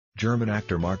German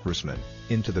actor Marc Rissmann,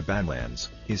 Into the Badlands,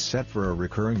 is set for a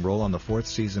recurring role on the fourth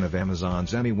season of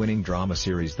Amazon's Emmy-winning drama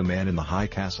series The Man in the High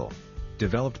Castle.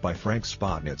 Developed by Frank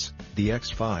Spotnitz, The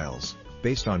X-Files,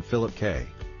 based on Philip K.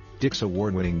 Dick's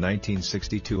award-winning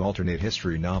 1962 alternate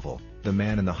history novel, The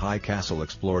Man in the High Castle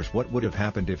explores what would have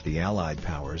happened if the Allied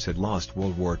powers had lost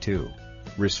World War II.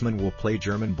 Rissmann will play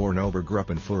German-born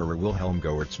Obergruppenführer Wilhelm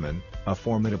Goetzmann, a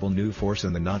formidable new force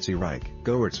in the Nazi Reich.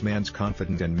 Goetzmann's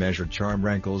confident and measured charm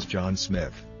rankles John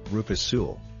Smith, Rufus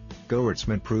Sewell.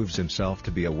 Goetzmann proves himself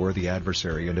to be a worthy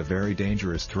adversary and a very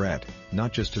dangerous threat,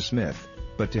 not just to Smith,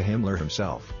 but to Himmler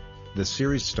himself. The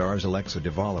series stars Alexa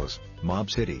Davalos,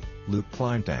 Mob City, Luke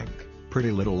Kleintank,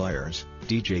 Pretty Little Liars,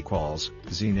 DJ Qualls,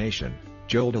 Z Nation,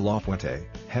 Joel de La Fuente,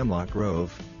 Hemlock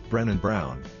Grove, Brennan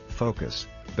Brown, Focus,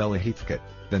 Bella Heathcote,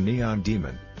 The Neon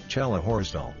Demon, Chella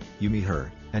Horsdal, Yumi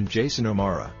Her, and Jason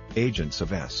O'Mara, Agents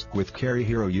of S. with Cary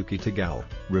Hiroyuki Tagawa,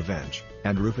 Revenge,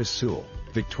 and Rufus Sewell,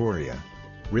 Victoria.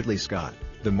 Ridley Scott,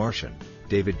 The Martian,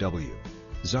 David W.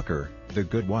 Zucker, The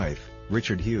Good Wife,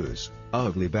 Richard Hughes,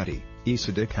 Ugly Betty,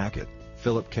 Issa Dick Hackett,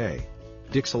 Philip K.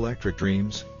 Dick's Electric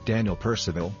Dreams, Daniel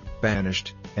Percival,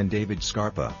 Banished, and David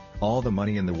Scarpa, All the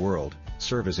Money in the World,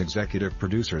 serve as executive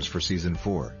producers for Season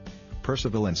 4.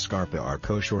 Percival and Scarpa are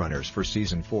co-showrunners for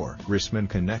Season 4. Rissmann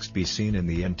can next be seen in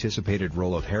the anticipated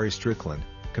role of Harry Strickland,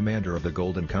 commander of the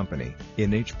Golden Company,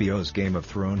 in HBO's Game of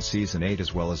Thrones Season 8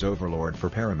 as well as Overlord for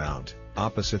Paramount,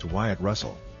 opposite Wyatt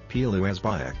Russell, Pilu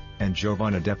Asbayak, and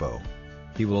Giovanna Depo.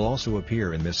 He will also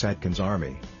appear in Miss Atkins'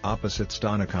 Army, opposite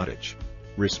Stana Cottage.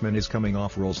 Rissmann is coming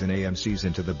off roles in AMC's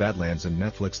Into the Badlands and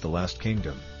Netflix The Last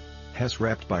Kingdom. Hess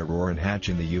wrapped by Roar and Hatch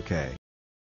in the UK.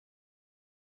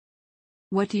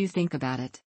 What do you think about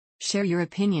it? Share your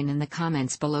opinion in the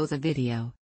comments below the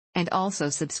video. And also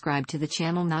subscribe to the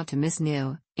channel not to miss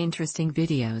new, interesting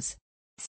videos.